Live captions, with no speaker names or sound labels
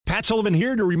Matt Sullivan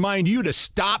here to remind you to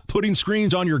stop putting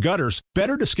screens on your gutters.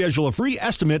 Better to schedule a free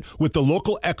estimate with the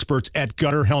local experts at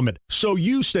Gutter Helmet so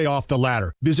you stay off the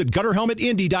ladder. Visit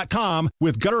GutterHelmetIndy.com.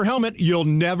 With Gutter Helmet, you'll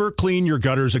never clean your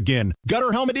gutters again.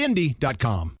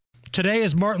 GutterHelmetIndy.com. Today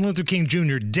is Martin Luther King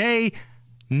Jr. Day,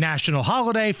 national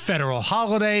holiday, federal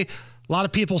holiday. A lot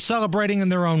of people celebrating in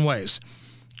their own ways.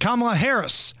 Kamala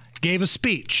Harris gave a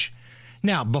speech.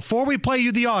 Now, before we play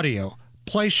you the audio,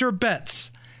 place your bets.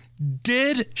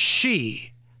 Did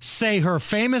she say her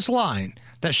famous line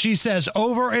that she says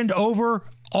over and over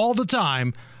all the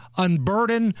time,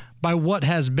 unburdened by what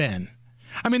has been?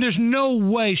 I mean, there's no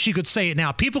way she could say it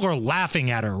now. People are laughing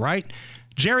at her, right?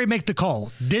 Jerry, make the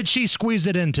call. Did she squeeze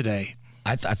it in today?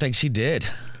 I think she did.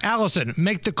 Allison,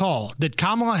 make the call. Did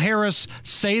Kamala Harris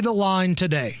say the line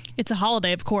today? It's a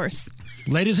holiday, of course.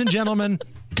 Ladies and gentlemen,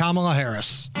 Kamala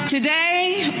Harris.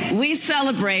 Today, we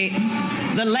celebrate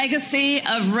the legacy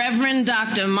of Reverend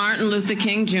Dr. Martin Luther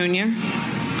King Jr.,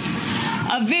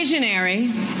 a visionary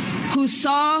who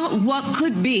saw what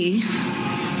could be,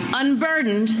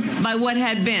 unburdened by what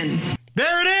had been.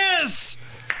 There it is!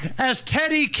 As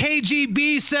Teddy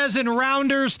KGB says in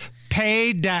Rounders,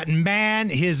 paid that man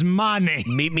his money.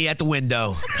 Meet me at the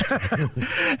window.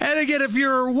 And again, if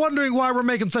you're wondering why we're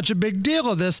making such a big deal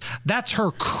of this, that's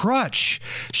her crutch.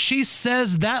 She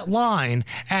says that line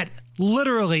at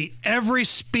literally every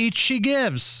speech she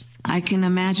gives. I can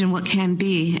imagine what can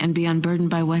be and be unburdened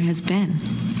by what has been,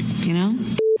 you know?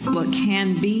 What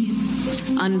can be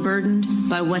unburdened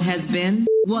by what has been.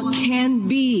 What can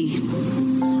be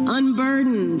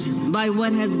unburdened by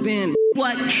what has been.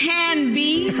 What can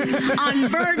be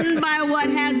unburdened by what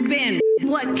has been.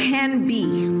 What can be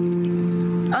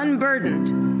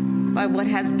unburdened by what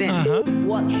has been.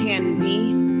 What can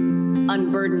be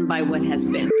unburdened by what has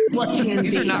been. What can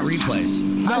These be are not replays.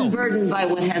 unburdened by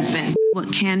what has been.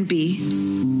 What can be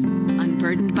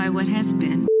unburdened by what has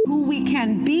been. Who we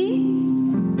can be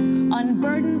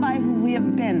unburdened by who we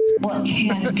have been. What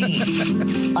can be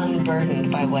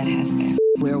unburdened by what has been.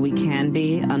 Where we can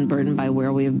be unburdened by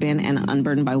where we have been and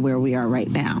unburdened by where we are right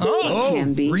now. Oh, what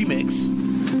can be remix.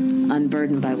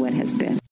 unburdened by what has been.